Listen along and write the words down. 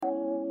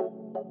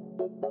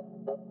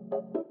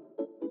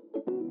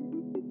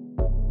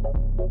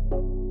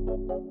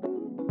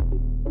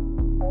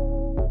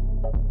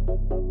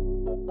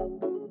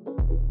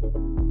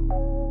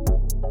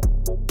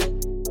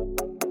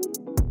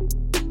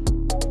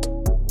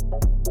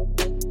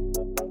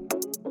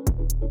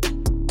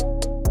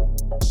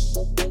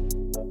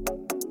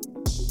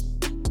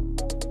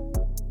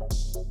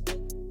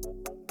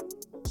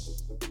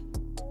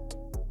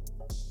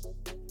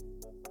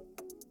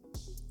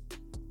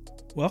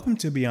Welcome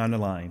to Beyond the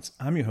Lines.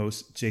 I'm your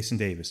host, Jason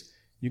Davis.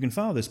 You can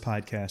follow this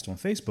podcast on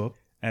Facebook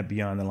at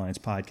Beyond the Lines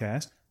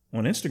Podcast,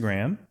 on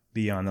Instagram,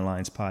 Beyond the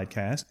Lines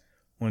Podcast,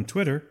 on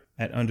Twitter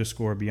at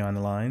 _Beyond the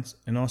Lines,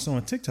 and also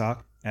on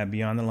TikTok at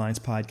Beyond the Lines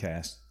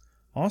Podcast.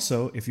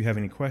 Also, if you have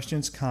any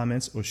questions,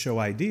 comments, or show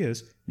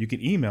ideas, you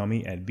can email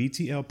me at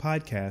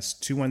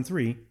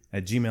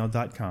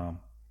btlpodcast213@gmail.com.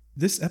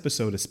 This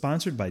episode is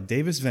sponsored by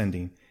Davis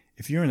Vending.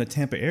 If you're in the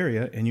Tampa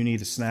area and you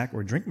need a snack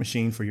or drink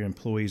machine for your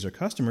employees or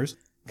customers,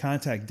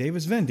 contact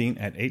Davis Vending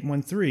at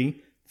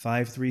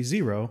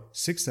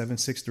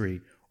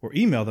 813-530-6763 or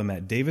email them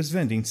at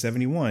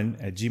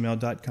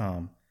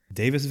davisvending71@gmail.com.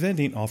 Davis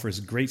Vending offers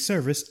great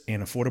service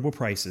and affordable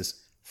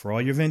prices. For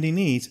all your vending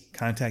needs,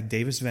 contact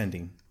Davis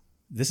Vending.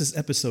 This is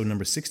episode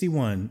number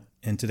 61,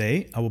 and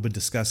today I will be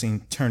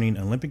discussing turning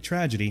Olympic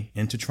tragedy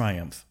into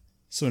triumph.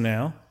 So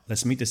now,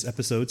 let's meet this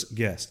episode's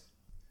guest.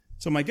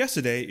 So my guest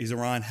today is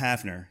Eran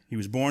Havner. He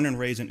was born and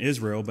raised in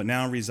Israel, but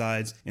now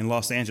resides in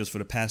Los Angeles for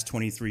the past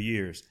 23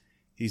 years.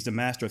 He's the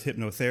master of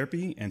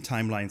hypnotherapy and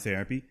timeline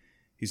therapy.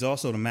 He's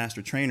also the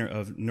master trainer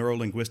of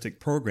neuro-linguistic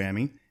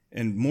programming.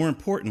 And more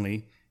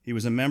importantly, he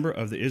was a member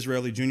of the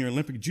Israeli Junior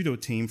Olympic Judo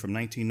team from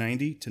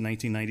 1990 to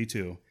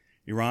 1992.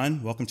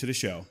 Eran, welcome to the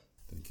show.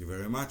 Thank you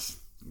very much.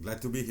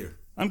 Glad to be here.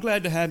 I'm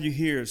glad to have you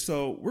here.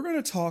 So we're going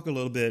to talk a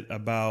little bit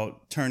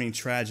about turning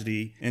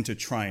tragedy into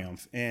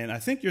triumph. And I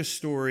think your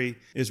story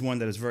is one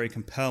that is very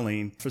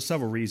compelling for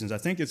several reasons. I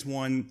think it's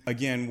one,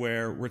 again,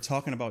 where we're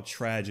talking about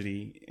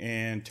tragedy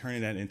and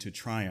turning that into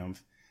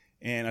triumph.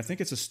 And I think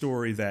it's a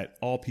story that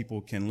all people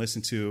can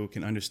listen to,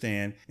 can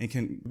understand, and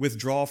can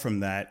withdraw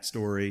from that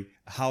story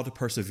how to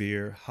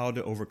persevere, how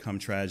to overcome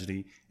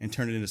tragedy, and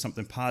turn it into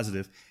something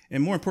positive.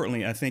 And more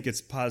importantly, I think it's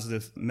a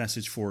positive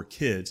message for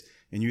kids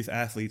and youth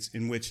athletes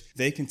in which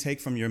they can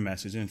take from your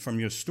message and from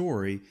your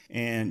story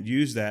and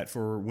use that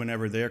for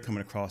whenever they're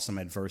coming across some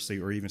adversity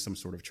or even some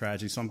sort of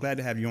tragedy. So I'm glad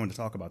to have you on to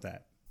talk about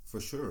that.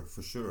 For sure.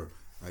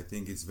 I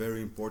think it's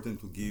very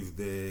important to give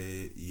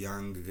the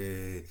young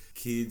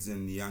kids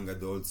and young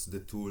adults the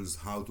tools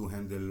how to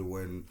handle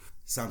when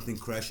something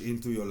crashes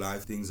into your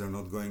life, things are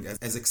not going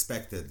as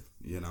expected,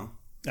 you know?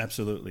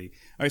 Absolutely.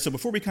 All right, so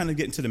before we kind of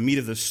get into the meat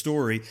of the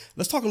story,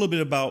 let's talk a little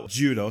bit about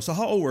judo. So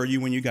how old were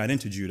you when you got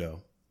into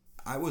judo?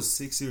 I was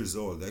 6 years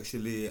old.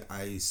 Actually,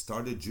 I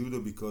started judo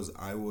because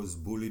I was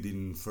bullied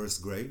in first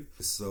grade.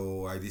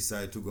 So I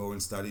decided to go and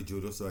study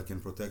judo so I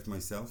can protect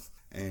myself.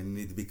 And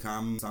it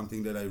became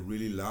something that I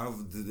really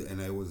loved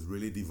and I was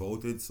really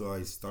devoted. So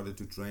I started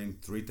to train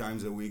 3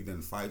 times a week,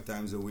 then 5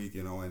 times a week,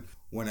 you know. And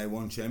when I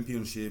won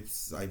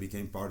championships, I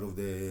became part of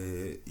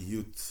the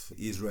youth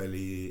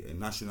Israeli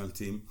national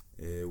team.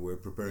 We're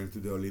preparing to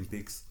the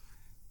Olympics.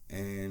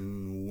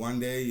 And one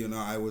day, you know,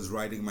 I was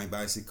riding my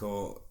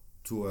bicycle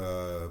to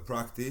a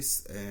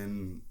practice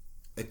and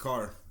a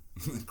car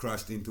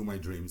crashed into my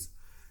dreams,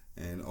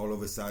 and all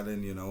of a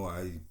sudden, you know,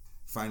 I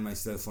find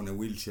myself on a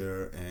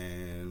wheelchair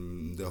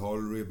and the whole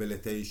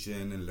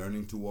rehabilitation and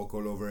learning to walk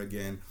all over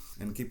again.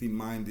 And keep in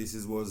mind, this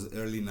was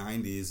early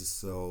 90s,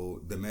 so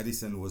the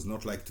medicine was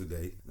not like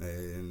today,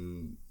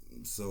 and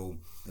so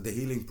the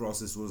healing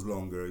process was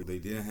longer. They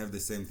didn't have the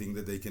same thing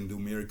that they can do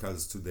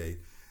miracles today,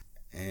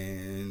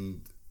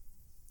 and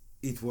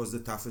it was the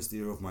toughest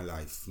year of my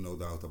life, no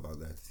doubt about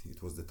that.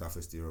 It was the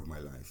toughest year of my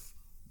life.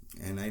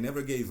 And I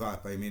never gave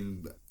up. I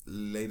mean,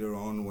 later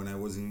on when I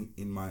was in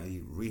my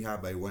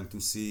rehab, I went to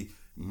see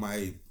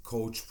my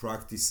coach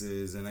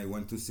practices and I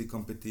went to see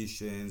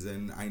competitions,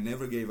 and I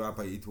never gave up.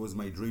 It was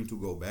my dream to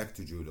go back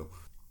to judo.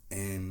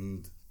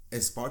 And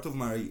as part of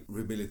my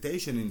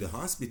rehabilitation in the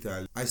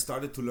hospital, I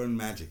started to learn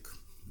magic.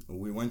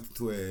 We went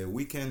to a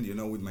weekend, you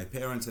know, with my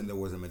parents, and there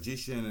was a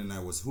magician, and I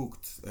was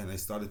hooked, and I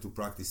started to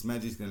practice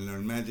magic and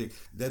learn magic.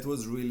 That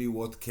was really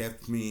what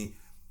kept me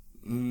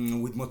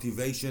with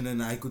motivation,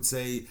 and I could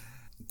say,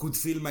 could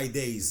fill my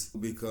days,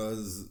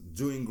 because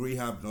doing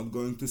rehab, not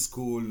going to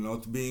school,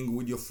 not being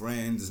with your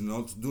friends,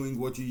 not doing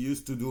what you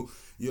used to do,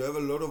 you have a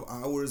lot of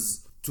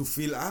hours to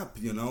fill up,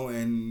 you know,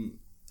 and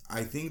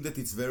I think that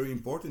it's very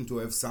important to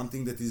have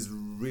something that is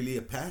really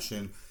a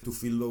passion to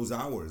fill those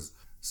hours.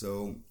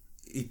 So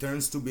it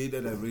turns to be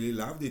that I really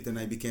loved it and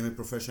I became a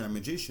professional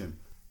magician.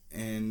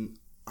 And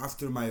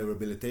after my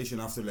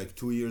rehabilitation, after like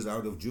 2 years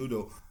out of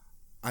judo,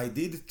 I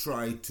did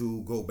try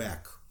to go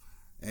back.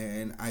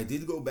 And I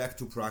did go back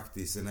to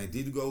practice and I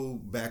did go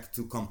back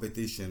to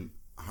competition.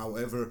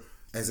 However,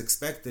 as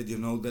expected, you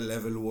know, the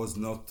level was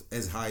not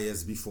as high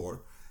as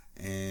before.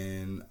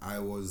 And I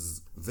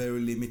was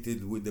very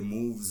limited with the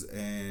moves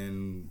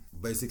and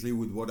basically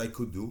with what I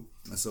could do.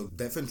 So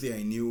definitely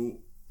I knew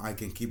I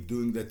can keep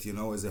doing that, you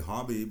know, as a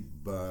hobby,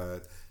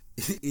 but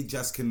it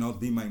just cannot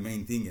be my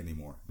main thing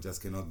anymore. It just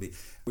cannot be.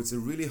 It's a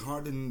really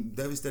hard and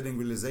devastating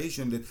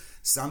realization that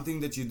something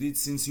that you did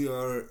since you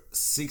are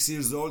 6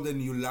 years old and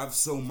you love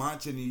so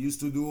much and you used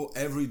to do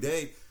every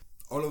day,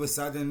 all of a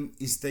sudden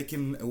is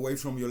taken away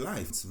from your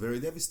life. It's very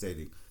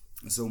devastating.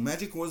 So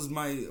magic was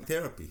my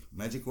therapy.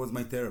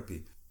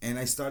 And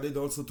I started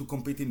also to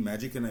compete in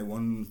magic, and I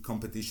won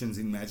competitions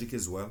in magic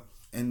as well.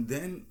 And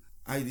then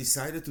I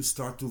decided to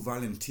start to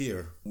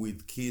volunteer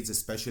with kids,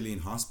 especially in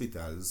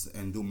hospitals,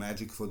 and do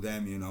magic for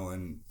them,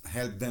 and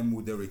help them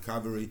with their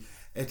recovery,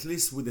 at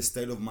least with the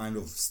state of mind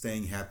of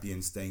staying happy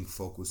and staying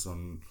focused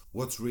on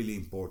what's really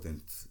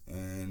important.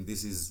 And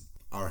this is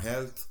our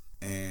health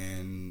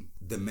and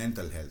the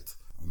mental health.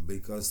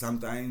 Because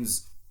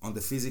sometimes on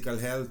the physical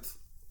health,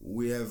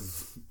 we have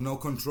no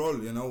control,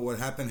 what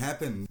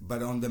happened.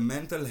 But on the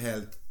mental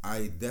health,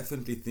 I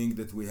definitely think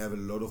that we have a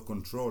lot of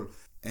control.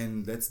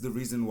 And that's the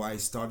reason why I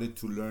started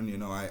to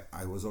learn,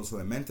 I was also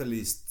a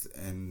mentalist,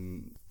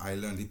 and I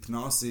learned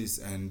hypnosis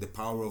and the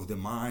power of the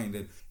mind.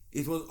 And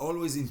it was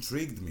always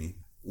intrigued me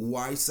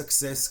why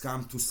success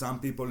comes to some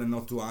people and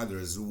not to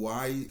others.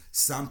 Why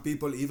some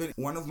people, even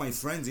one of my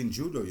friends in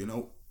judo,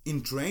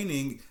 in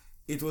training,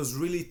 it was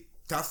really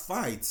tough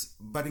fights.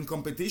 But in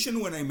competition,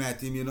 when I met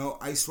him,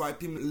 I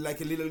swiped him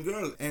like a little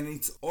girl. And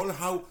it's all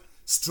how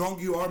strong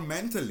you are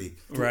mentally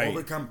to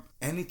overcome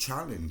any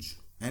challenge.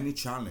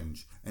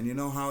 And you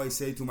know how I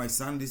say to my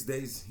son these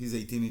days, he's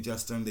 18, he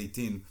just turned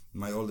 18,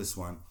 my oldest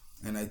one.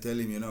 And I tell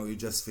him, you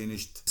just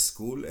finished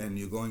school and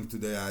you're going to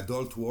the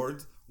adult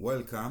world,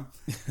 welcome.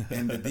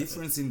 And the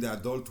difference in the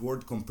adult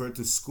world compared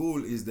to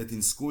school is that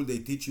in school they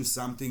teach you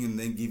something and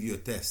then give you a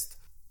test.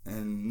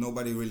 And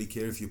nobody really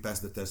cares if you pass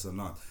the test or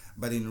not.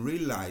 But in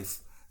real life,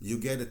 you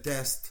get a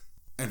test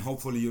and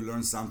hopefully you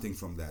learn something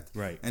from that.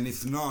 Right. And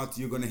if not,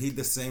 you're going to hit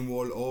the same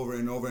wall over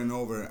and over and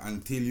over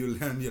until you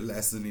learn your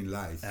lesson in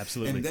life.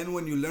 Absolutely. And then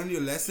when you learn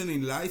your lesson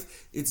in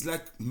life, it's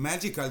like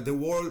magical. The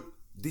wall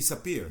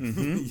disappear.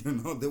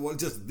 The wall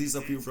just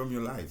disappear from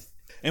your life.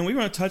 And we're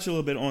going to touch a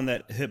little bit on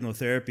that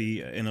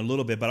hypnotherapy in a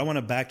little bit, but I want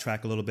to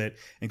backtrack a little bit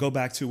and go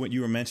back to what you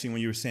were mentioning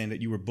when you were saying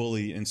that you were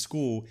bullied in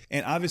school.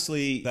 And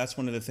obviously, that's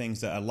one of the things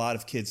that a lot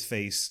of kids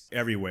face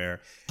everywhere.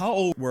 How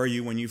old were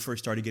you when you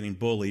first started getting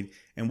bullied?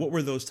 And what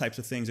were those types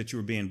of things that you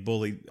were being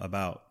bullied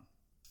about?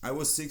 I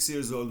was 6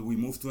 years old. We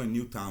moved to a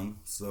new town,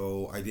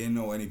 so I didn't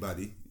know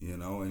anybody,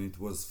 and it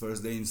was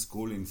first day in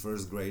school in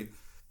first grade.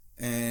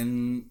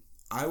 And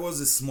I was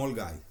a small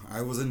guy.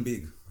 I wasn't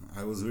big.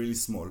 I was really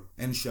small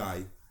and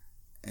shy.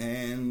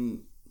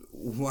 And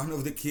one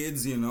of the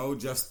kids,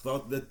 just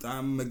thought that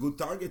I'm a good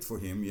target for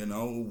him,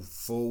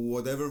 for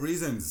whatever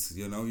reasons,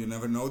 you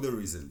never know the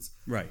reasons.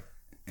 Right.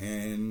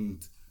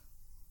 And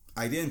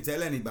I didn't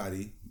tell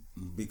anybody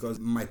because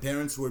my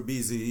parents were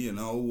busy,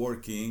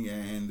 working,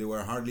 and they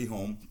were hardly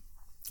home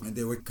and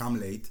they would come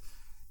late.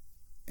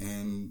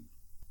 And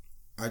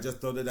I just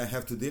thought that I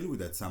have to deal with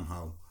that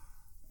somehow.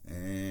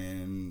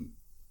 And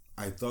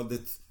I thought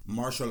that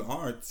martial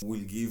arts will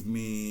give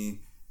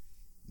me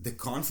the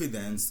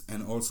confidence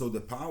and also the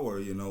power,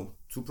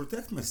 to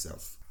protect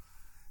myself.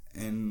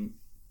 And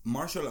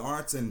martial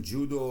arts and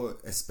judo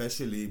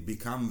especially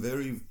become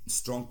very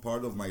strong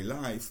part of my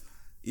life,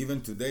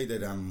 even today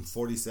that I'm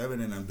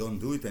 47 and I don't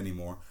do it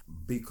anymore,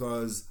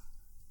 because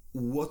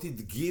what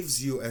it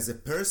gives you as a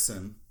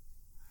person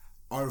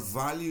are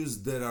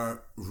values that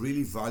are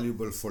really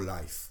valuable for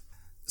life,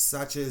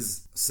 such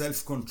as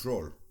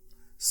self-control,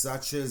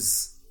 such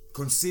as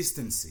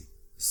consistency,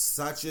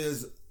 such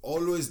as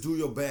always do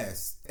your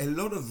best. A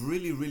lot of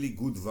really, really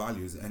good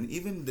values. And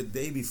even the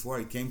day before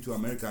I came to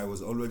America, I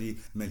was already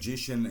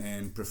magician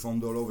and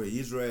performed all over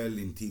Israel,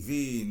 in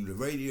TV, in the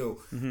radio.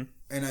 Mm-hmm.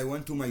 And I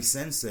went to my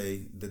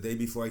sensei the day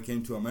before I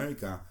came to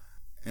America,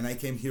 and I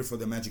came here for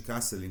the Magic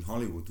Castle in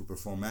Hollywood to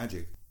perform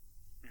magic.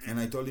 And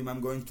I told him,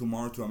 I'm going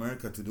tomorrow to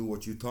America to do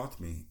what you taught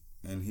me.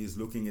 And he's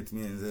looking at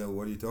me and said,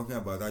 what are you talking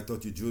about? I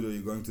taught you judo,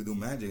 you're going to do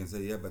magic. And I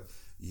said, yeah, but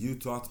you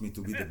taught me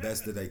to be the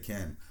best that I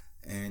can.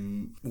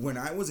 And when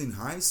I was in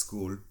high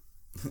school,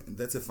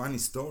 that's a funny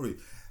story,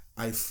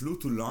 I flew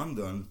to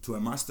London to a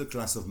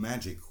masterclass of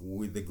magic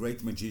with a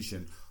great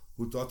magician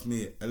who taught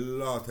me a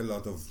lot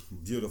of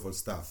beautiful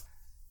stuff.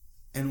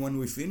 And when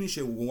we finished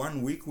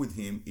 1 week with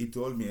him, he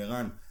told me,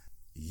 Eran,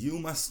 you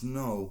must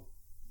know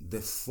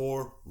the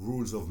 4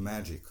 rules of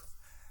magic.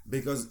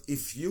 Because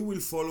if you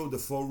will follow the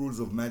 4 rules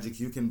of magic,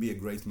 you can be a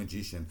great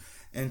magician.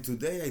 And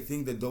today I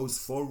think that those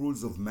 4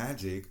 rules of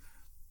magic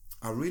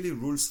are really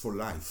rules for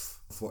life,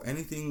 for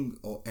anything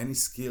or any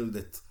skill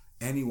that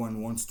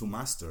anyone wants to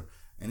master,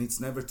 and it's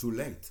never too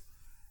late.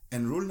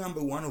 And rule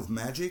number 1 of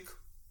magic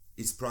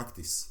is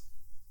practice.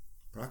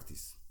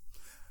 Practice.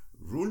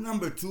 Rule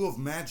number 2 of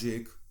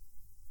magic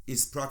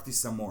is practice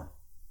some more.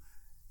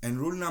 And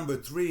rule number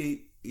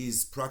 3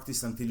 is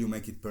practice until you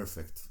make it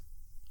perfect.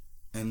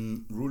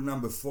 And rule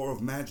number 4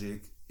 of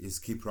magic is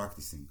keep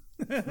practicing.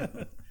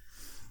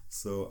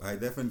 So I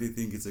definitely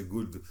think it's a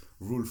good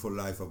rule for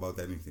life about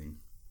anything.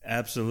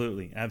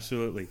 Absolutely.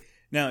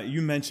 Now,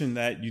 you mentioned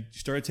that you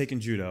started taking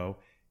judo.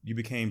 You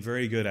became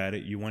very good at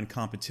it. You won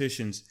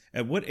competitions.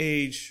 At what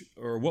age,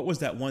 or what was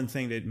that one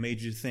thing that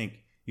made you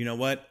think, you know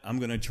what, I'm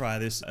going to try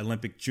this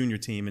Olympic junior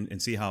team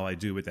and see how I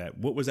do with that?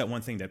 What was that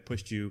one thing that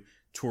pushed you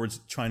towards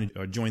trying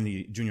to join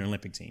the junior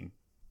Olympic team?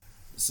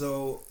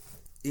 So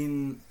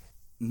in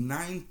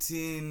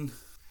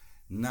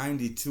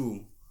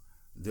 1992,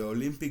 the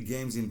Olympic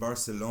Games in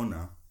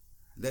Barcelona,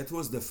 that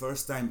was the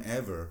first time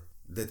ever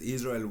that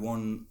Israel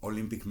won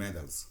Olympic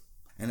medals.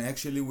 And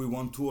actually, we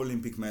won 2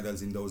 Olympic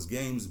medals in those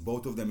games,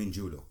 both of them in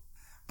judo.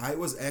 I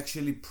was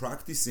actually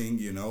practicing,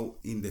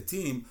 in the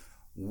team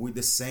with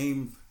the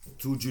same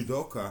 2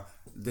 judoka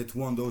that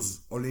won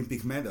those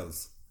Olympic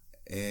medals.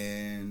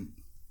 And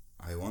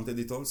I wanted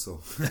it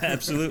also.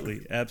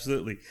 Absolutely.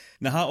 Absolutely.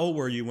 Now, how old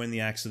were you when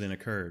the accident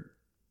occurred?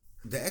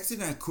 The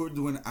accident occurred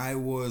when I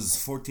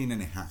was 14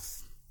 and a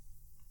half.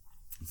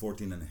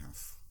 14 and a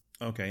half.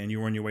 Okay. And you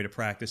were on your way to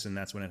practice, and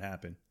that's when it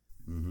happened.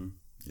 Mm-hmm.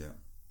 Yeah.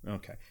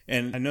 Okay.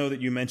 And I know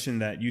that you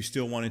mentioned that you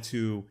still wanted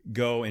to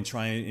go and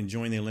try and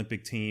join the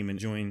Olympic team and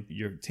join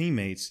your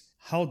teammates.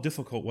 How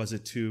difficult was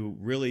it to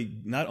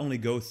really not only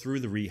go through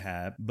the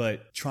rehab,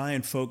 but try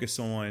and focus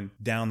on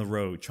down the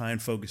road, try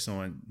and focus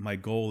on my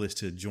goal is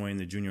to join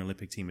the Junior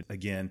Olympic team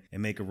again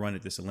and make a run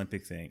at this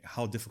Olympic thing?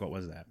 How difficult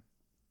was that?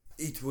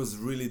 It was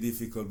really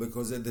difficult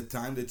because at the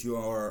time that you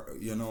are,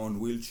 on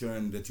wheelchair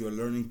and that you are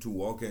learning to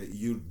walk,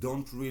 you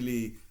don't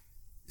really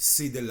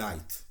see the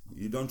light.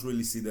 You don't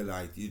really see the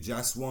light. You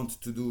just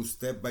want to do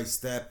step by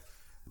step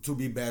to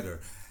be better.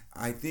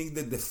 I think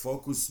that the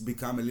focus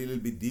become a little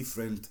bit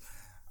different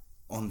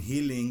on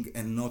healing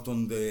and not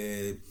on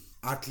the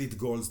athlete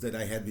goals that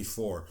I had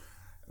before,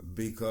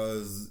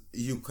 because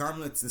you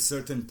come at a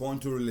certain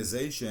point to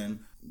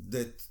realization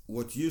that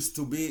what used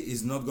to be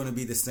is not going to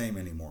be the same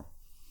anymore.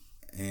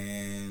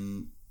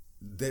 And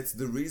that's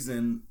the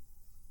reason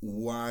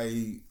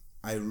why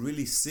I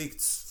really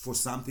seeked for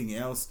something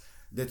else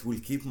that will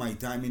keep my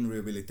time in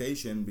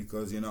rehabilitation,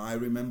 because I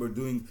remember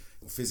doing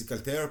physical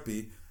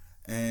therapy,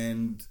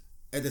 and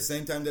at the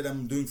same time that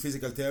I'm doing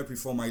physical therapy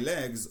for my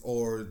legs,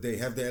 or they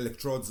have the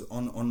electrodes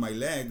on my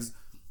legs,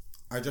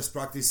 I just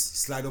practice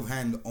sleight of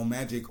hand or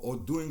magic or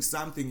doing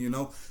something,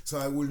 so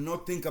I will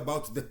not think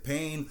about the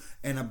pain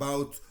and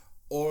about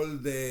all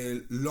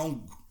the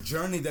long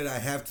journey that I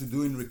have to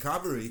do in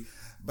recovery,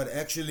 but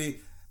actually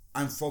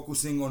I'm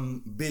focusing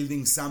on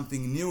building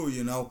something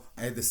new,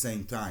 at the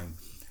same time.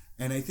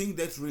 And I think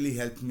that really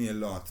helped me a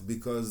lot,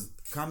 because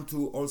come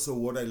to also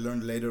what I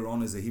learned later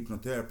on as a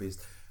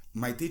hypnotherapist,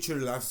 my teacher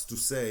loves to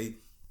say,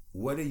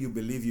 whether you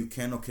believe you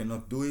can or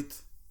cannot do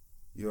it,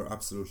 you're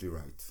absolutely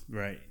right.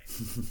 Right.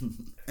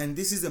 And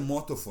this is a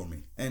motto for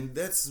me. And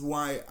that's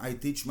why I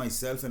teach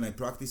myself and I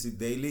practice it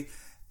daily.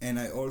 And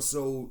I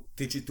also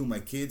teach it to my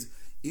kids.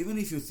 Even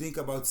if you think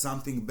about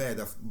something bad,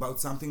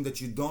 about something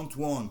that you don't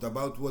want,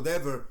 about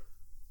whatever,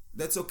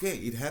 that's okay.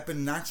 It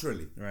happened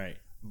naturally. Right.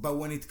 But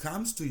when it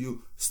comes to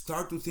you,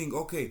 start to think,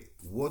 okay,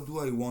 what do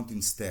I want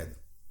instead?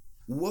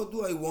 What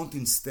do I want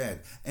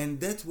instead?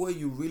 And that way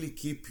you really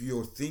keep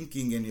your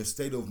thinking and your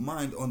state of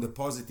mind on the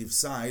positive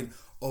side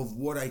of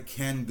what I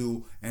can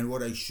do and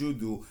what I should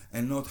do,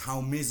 and not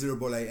how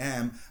miserable I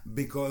am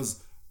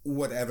because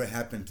whatever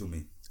happened to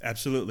me.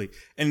 Absolutely.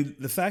 And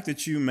the fact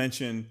that you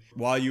mentioned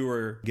while you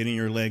were getting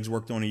your legs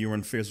worked on and you were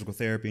in physical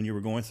therapy and you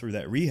were going through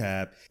that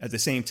rehab, at the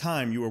same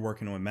time you were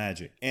working on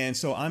magic. And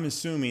so I'm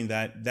assuming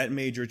that that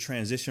made your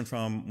transition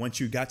from once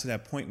you got to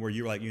that point where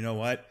you were like, you know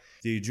what,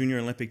 the Junior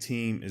Olympic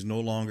team is no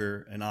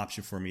longer an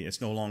option for me.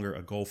 It's no longer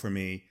a goal for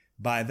me.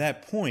 By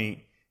that point,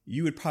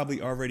 you had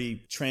probably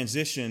already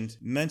transitioned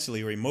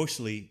mentally or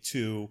emotionally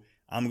to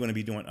I'm going to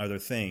be doing other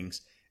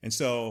things. And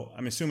so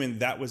I'm assuming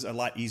that was a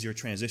lot easier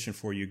transition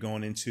for you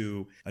going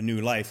into a new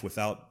life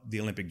without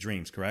the Olympic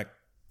dreams, correct?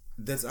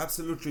 That's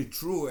absolutely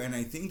true. And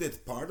I think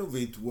that part of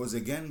it was,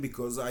 again,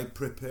 because I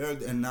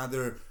prepared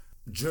another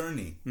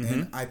journey. Mm-hmm.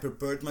 And I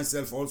prepared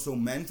myself also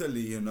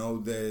mentally,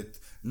 that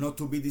not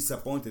to be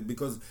disappointed.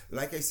 Because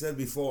like I said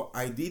before,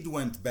 I did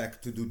went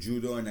back to do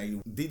judo and I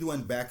did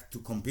went back to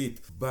compete.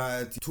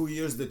 But 2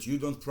 years that you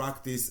don't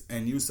practice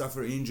and you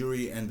suffer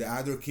injury and the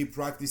other keep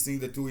practicing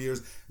the 2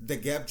 years, the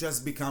gap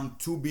just become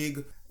too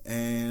big.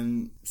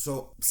 And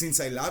so since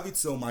I love it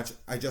so much,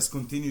 I just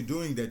continue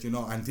doing that,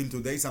 until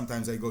today.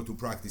 Sometimes I go to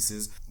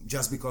practices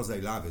just because I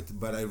love it.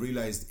 But I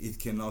realized it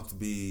cannot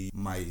be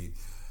my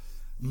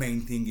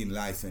main thing in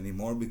life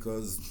anymore,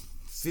 because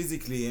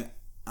physically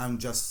I'm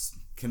just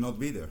cannot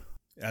be there.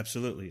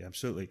 Absolutely,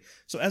 absolutely.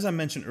 So as I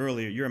mentioned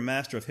earlier, you're a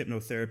master of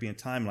hypnotherapy and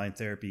timeline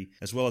therapy,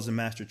 as well as a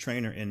master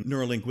trainer in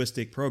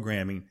neurolinguistic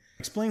programming.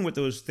 Explain what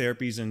those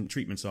therapies and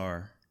treatments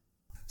are.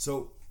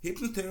 So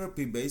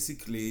hypnotherapy,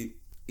 basically,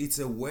 it's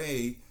a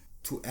way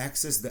to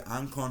access the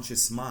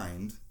unconscious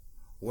mind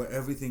where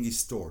everything is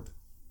stored.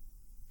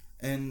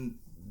 And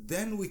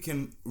then we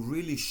can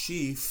really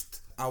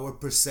shift our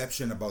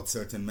perception about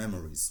certain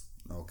memories,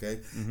 okay?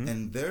 Mm-hmm.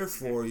 And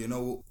therefore,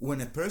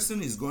 when a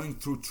person is going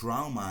through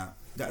trauma,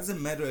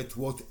 doesn't matter at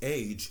what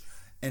age,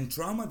 and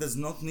trauma does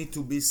not need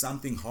to be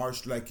something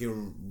harsh like a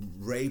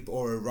rape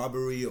or a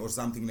robbery or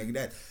something like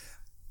that.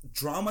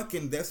 Trauma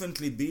can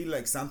definitely be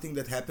like something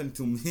that happened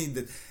to me,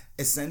 that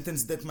a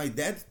sentence that my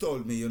dad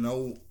told me,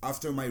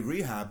 after my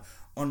rehab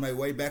on my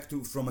way back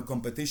from a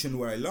competition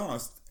where I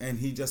lost, and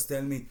he just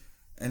told me,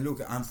 and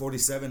look, I'm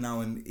 47 now,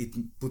 and it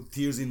put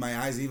tears in my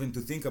eyes even to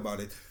think about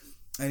it.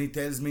 And he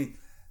tells me,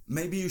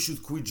 maybe you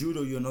should quit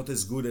judo, you're not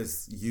as good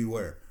as you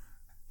were.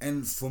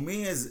 And for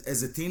me,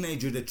 as a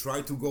teenager that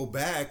tried to go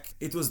back,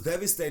 it was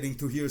devastating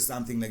to hear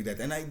something like that.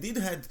 And I did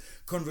had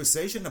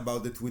conversation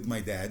about it with my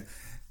dad.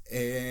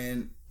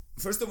 And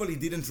first of all, he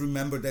didn't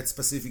remember that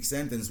specific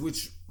sentence,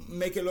 which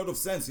make a lot of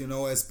sense. You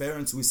know, as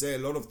parents, we say a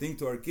lot of things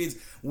to our kids.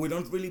 We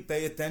don't really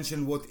pay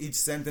attention what each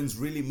sentence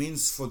really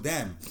means for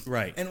them.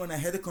 Right. And when I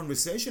had a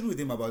conversation with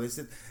him about it, I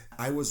said,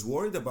 I was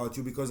worried about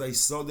you because I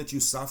saw that you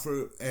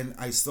suffer, and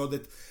I saw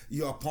that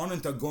your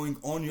opponent are going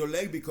on your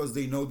leg because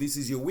they know this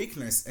is your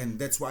weakness. And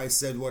that's why I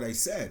said what I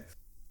said.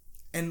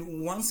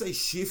 And once I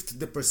shift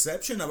the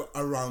perception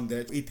around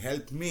that, it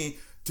helped me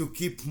to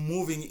keep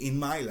moving in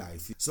my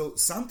life. So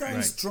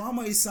sometimes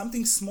trauma is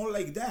something small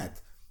like that.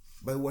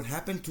 But what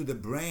happened to the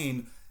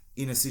brain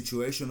in a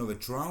situation of a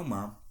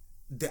trauma,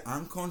 the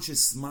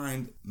unconscious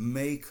mind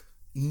make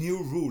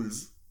new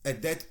rules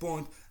at that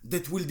point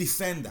that will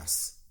defend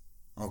us,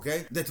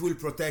 okay? That will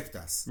protect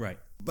us. Right.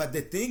 But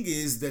the thing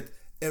is that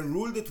a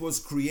rule that was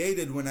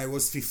created when I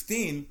was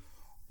 15,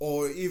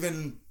 or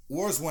even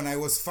worse, when I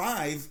was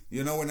 5,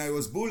 you know, when I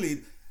was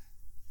bullied,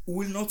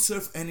 will not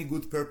serve any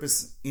good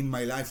purpose in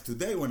my life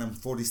today when I'm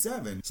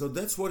 47. So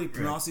that's what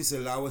hypnosis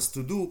allows us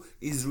to do,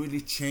 is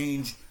really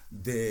change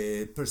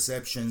the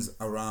perceptions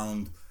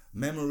around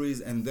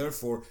memories, and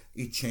therefore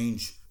it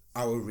change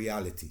our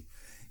reality.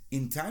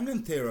 In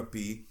Timeline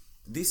therapy,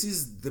 this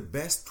is the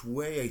best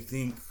way, I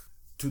think,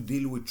 to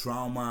deal with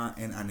trauma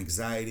and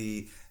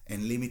anxiety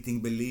and limiting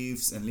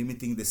beliefs and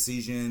limiting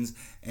decisions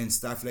and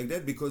stuff like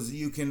that, because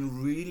you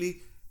can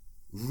really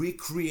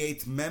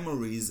recreate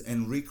memories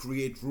and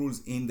recreate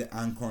rules in the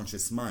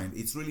unconscious mind.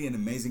 It's really an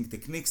amazing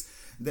techniques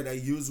that I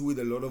use with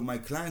a lot of my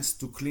clients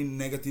to clean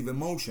negative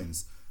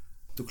emotions.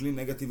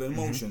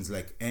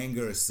 Like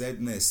anger,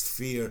 sadness,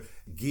 fear,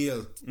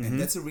 guilt. And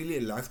that's a really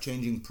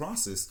life-changing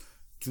process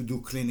to do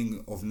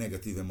cleaning of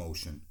negative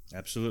emotion.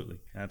 Absolutely.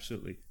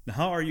 Now,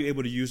 how are you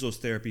able to use those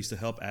therapies to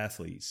help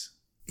athletes?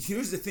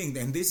 Here's the thing,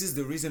 and this is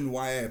the reason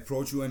why I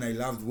approach you and I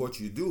loved what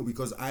you do,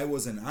 because I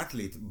was an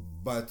athlete,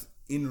 but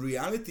in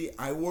reality,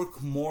 I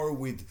work more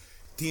with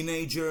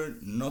teenager,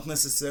 not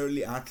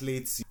necessarily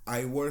athletes.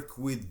 I work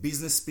with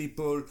business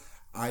people.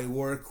 I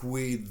work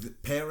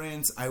with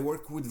parents. I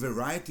work with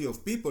variety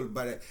of people.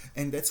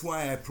 And that's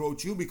why I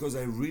approach you, because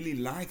I really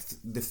liked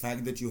the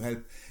fact that you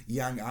help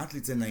young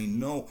athletes, and I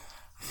know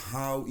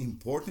how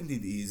important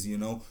it is, you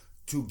know,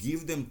 to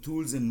give them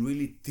tools and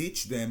really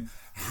teach them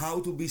how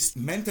to be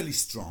mentally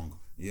strong,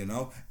 you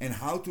know, and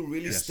how to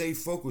really stay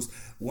focused.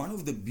 One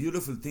of the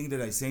beautiful things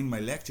that I say in my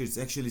lecture, it's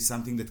actually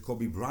something that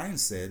Kobe Bryant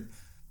said.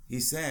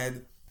 He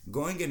said,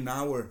 going an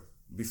hour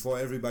before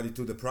everybody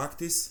to the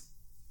practice,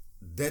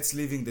 that's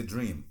living the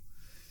dream.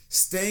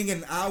 Staying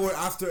an hour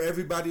after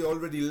everybody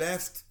already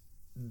left,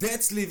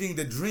 that's living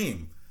the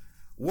dream.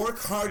 Work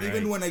hard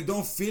even when I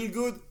don't feel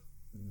good,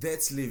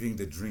 that's living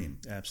the dream.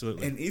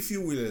 Absolutely. And if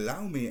you will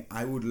allow me,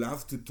 I would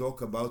love to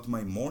talk about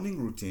my morning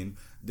routine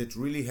that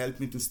really helped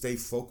me to stay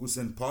focused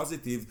and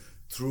positive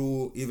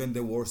through even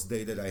the worst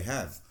day that I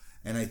have.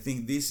 And I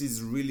think this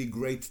is really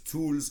great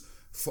tools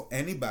for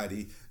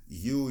anybody,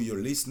 you, your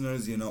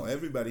listeners, you know,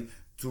 everybody,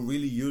 to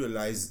really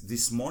utilize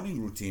this morning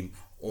routine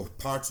or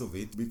parts of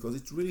it, because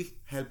it really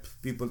helps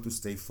people to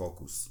stay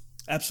focused.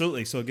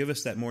 Absolutely. So give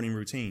us that morning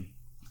routine.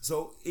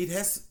 So it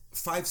has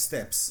 5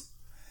 steps.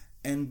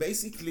 And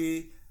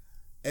basically,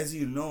 as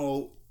you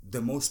know,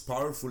 the most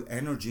powerful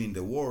energy in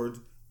the world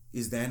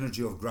is the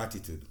energy of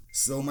gratitude.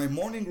 So my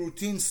morning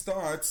routine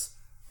starts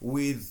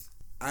with,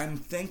 I'm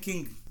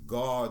thanking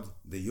God,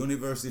 the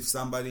universe. If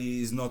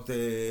somebody is not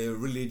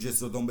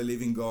religious or don't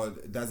believe in God,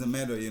 it doesn't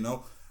matter, you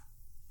know.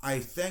 I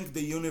thank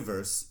the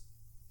universe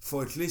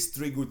for at least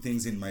 3 good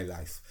things in my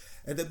life.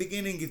 At the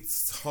beginning,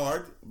 it's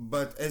hard,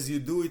 but as you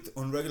do it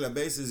on regular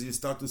basis, you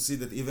start to see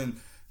that even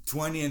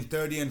 20 and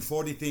 30 and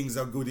 40 things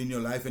are good in your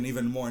life, and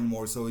even more and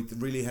more. So it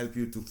really helps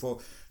you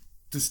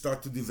to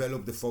start to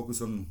develop the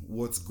focus on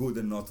what's good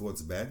and not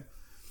what's bad.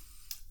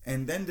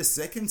 And then the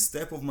second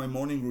step of my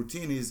morning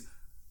routine is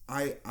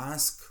I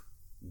ask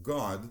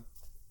God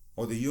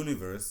or the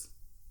universe,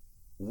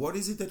 what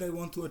is it that I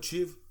want to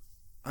achieve?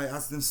 I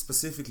ask them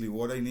specifically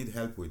what I need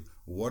help with,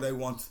 what I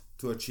want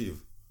to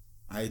achieve.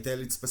 I tell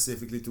it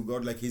specifically to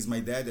God, like He's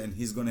my dad and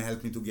He's going to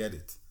help me to get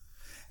it.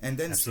 And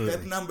then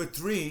step number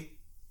 3,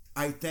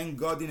 I thank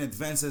God in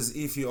advance as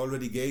if He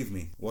already gave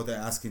me what I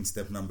asked in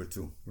step number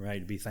 2.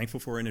 Right. Be thankful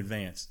for in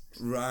advance.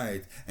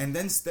 Right. And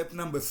then step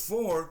number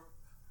 4,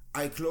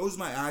 I close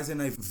my eyes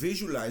and I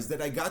visualize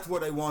that I got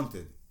what I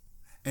wanted.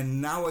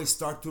 And now I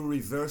start to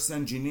reverse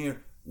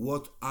engineer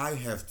what I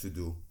have to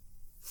do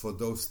for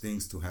those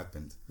things to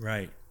happen.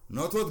 Right.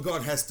 Not what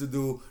God has to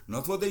do,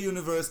 not what the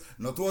universe,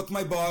 not what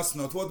my boss,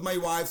 not what my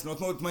wife, not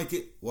what my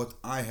kid, what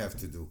I have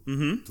to do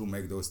to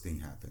make those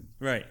things happen.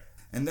 Right.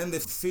 And then the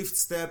 5th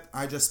step,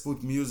 I just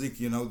put music,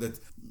 you know, that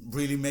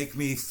really make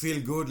me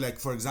feel good. Like,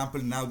 for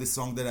example, now the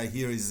song that I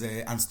hear is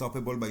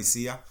Unstoppable by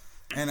Sia.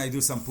 And I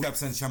do some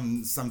push-ups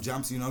and some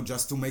jumps, you know,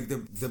 just to make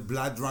the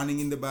blood running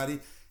in the body.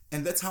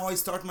 And that's how I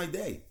start my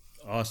day.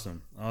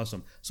 Awesome.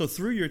 So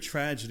through your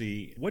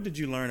tragedy, what did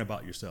you learn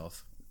about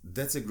yourself?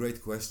 That's a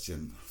great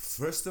question.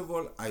 First of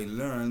all, I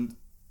learned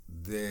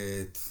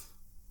that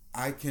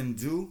I can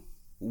do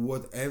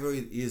whatever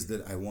it is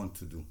that I want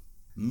to do.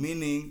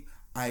 Meaning,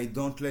 I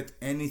don't let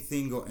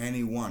anything or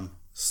anyone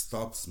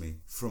stops me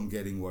from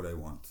getting what I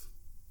want.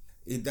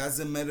 It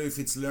doesn't matter if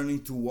it's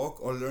learning to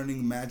walk or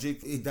learning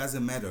magic. It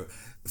doesn't matter.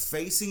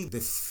 Facing the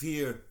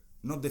fear,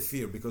 not the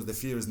fear because the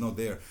fear is not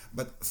there,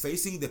 but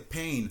facing the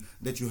pain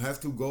that you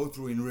have to go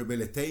through in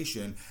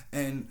rehabilitation.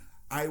 And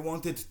I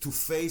wanted to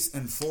face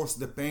and force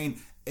the pain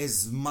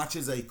as much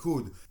as I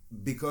could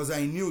because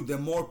I knew the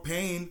more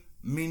pain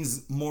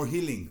means more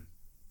healing.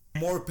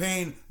 More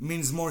pain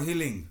means more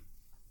healing.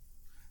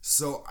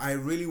 So I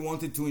really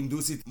wanted to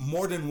induce it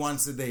more than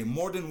once a day,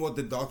 more than what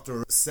the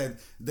doctor said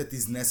that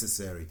is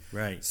necessary.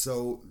 Right.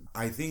 So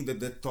I think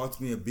that taught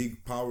me a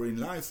big power in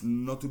life,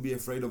 not to be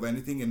afraid of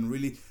anything and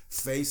really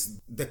face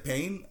the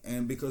pain.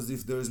 And because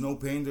if there is no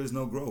pain, there's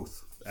no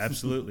growth.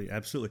 Absolutely,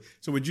 absolutely.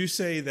 So would you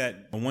say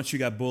that once you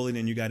got bullied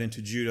and you got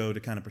into judo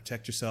to kind of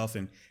protect yourself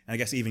and I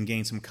guess even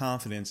gain some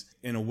confidence,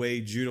 in a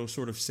way judo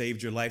sort of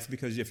saved your life?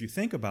 Because if you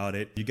think about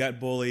it, you got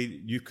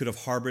bullied, you could have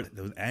harbored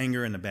the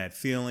anger and the bad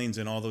feelings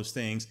and all those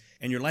things,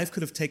 and your life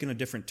could have taken a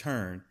different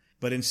turn.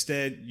 But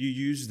instead, you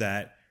used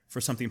that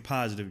for something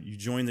positive. You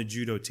joined the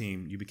judo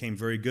team. You became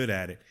very good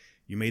at it.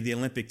 You made the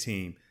Olympic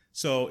team.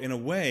 So in a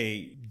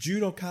way,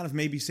 judo kind of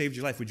maybe saved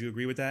your life. Would you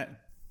agree with that?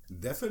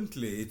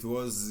 Definitely. It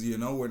was,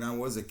 when I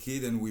was a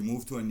kid and we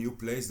moved to a new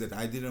place that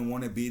I didn't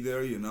want to be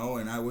there,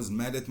 and I was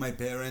mad at my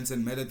parents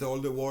and mad at all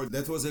the world.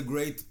 That was a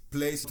great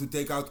place to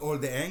take out all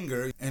the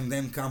anger and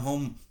then come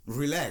home,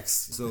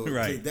 relax. So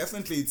right.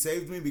 Definitely it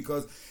saved me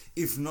because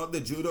if not the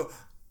judo,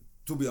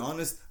 to be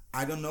honest,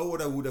 I don't know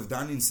what I would have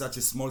done in such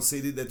a small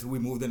city that we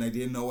moved and I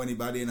didn't know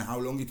anybody and how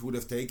long it would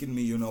have taken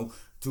me,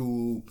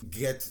 to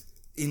get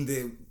in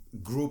the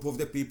group of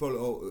the people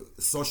or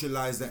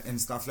socialize and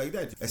stuff like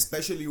that,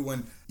 especially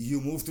when you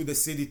move to the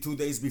city 2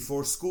 days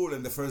before school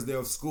and the first day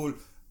of school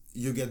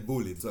you get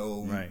bullied.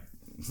 So right.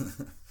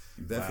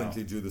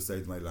 Definitely Wow. Judo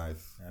saved my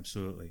life.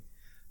 Absolutely.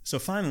 So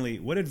finally,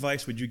 what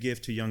advice would you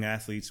give to young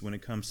athletes when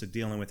it comes to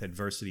dealing with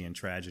adversity and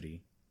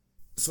tragedy?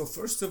 So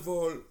first of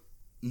all,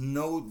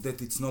 know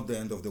that it's not the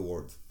end of the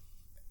world,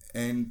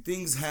 and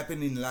things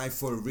happen in life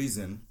for a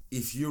reason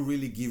if you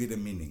really give it a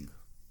meaning.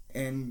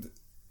 And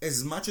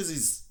as much as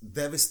it's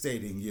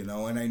devastating,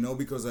 and I know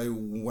because I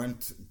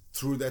went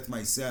through that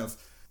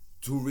myself,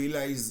 to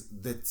realize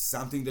that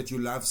something that you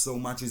love so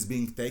much is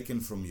being taken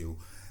from you.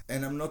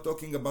 And I'm not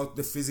talking about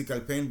the physical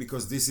pain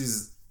because this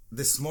is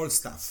the small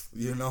stuff,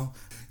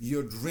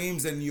 your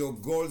dreams and your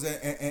goals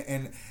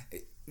and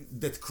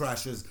that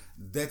crashes.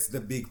 That's the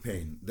big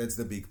pain.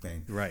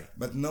 Right.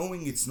 But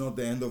knowing it's not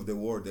the end of the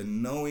world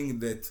and knowing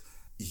that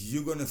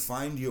you're going to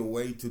find your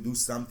way to do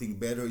something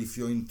better if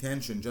your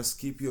intention, just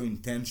keep your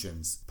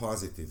intentions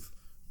positive.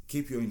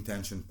 Keep your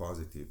intention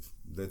positive.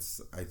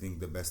 That's, I think,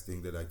 the best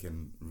thing that I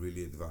can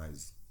really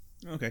advise.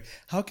 Okay.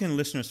 How can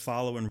listeners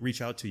follow and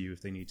reach out to you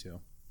if they need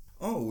to?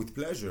 Oh, with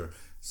pleasure.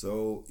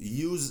 So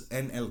use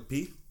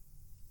NLP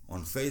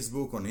on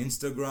Facebook, on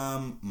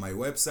Instagram. My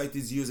website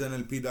is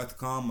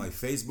usenlp.com. My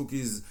Facebook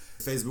is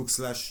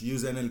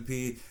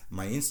Facebook/usenlp.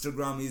 My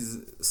Instagram is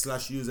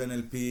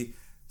 /usenlp.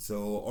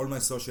 So all my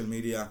social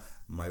media,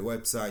 my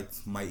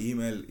website, my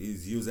email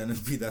is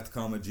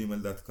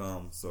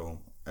usenlp.com@gmail.com.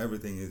 So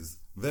everything is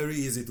very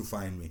easy to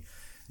find me.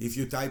 If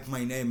you type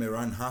my name,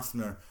 Eran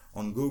Hafner,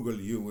 on Google,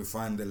 you will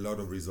find a lot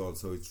of results.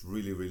 So it's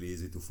really, really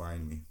easy to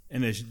find me.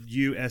 And it's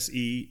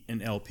USE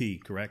and LP,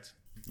 correct?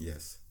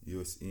 Yes,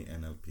 USE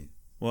and LP.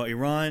 Well,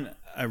 Eran,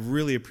 I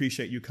really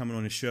appreciate you coming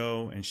on the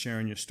show and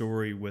sharing your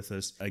story with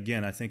us.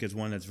 Again, I think it's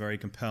one that's very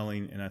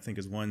compelling, and I think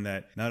it's one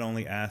that not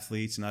only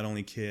athletes, not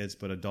only kids,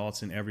 but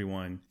adults and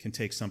everyone can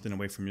take something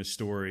away from your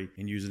story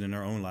and use it in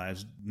their own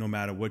lives, no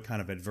matter what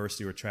kind of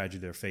adversity or tragedy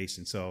they're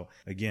facing. So,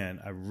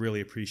 again, I really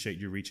appreciate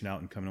you reaching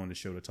out and coming on the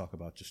show to talk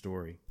about your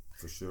story.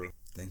 For sure.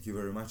 Thank you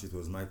very much. It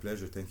was my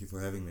pleasure. Thank you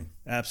for having me.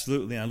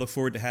 Absolutely. I look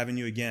forward to having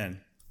you again.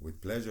 With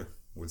pleasure.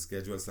 We'll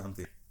schedule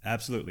something.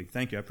 Absolutely.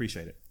 Thank you. I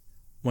appreciate it.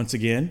 Once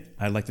again,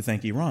 I'd like to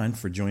thank Eran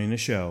for joining the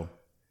show.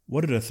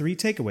 What are the 3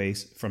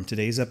 takeaways from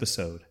today's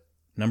episode?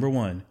 Number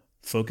 1,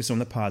 focus on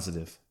the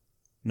positive.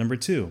 Number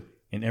 2,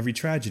 in every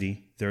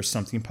tragedy, there is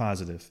something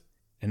positive.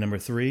 And number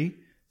 3,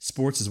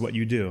 sports is what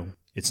you do.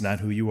 It's not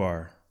who you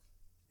are.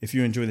 If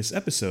you enjoy this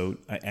episode,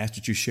 I ask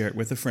that you share it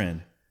with a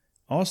friend.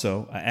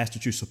 Also, I ask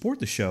that you support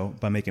the show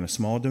by making a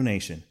small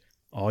donation.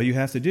 All you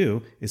have to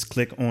do is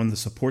click on the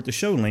Support the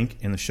Show link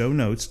in the show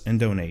notes and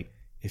donate.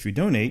 If you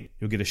donate,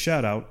 you'll get a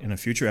shout out in a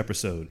future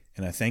episode,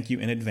 and I thank you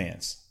in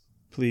advance.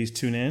 Please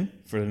tune in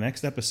for the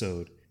next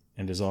episode.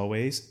 And as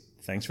always,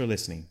 thanks for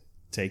listening.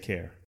 Take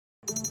care.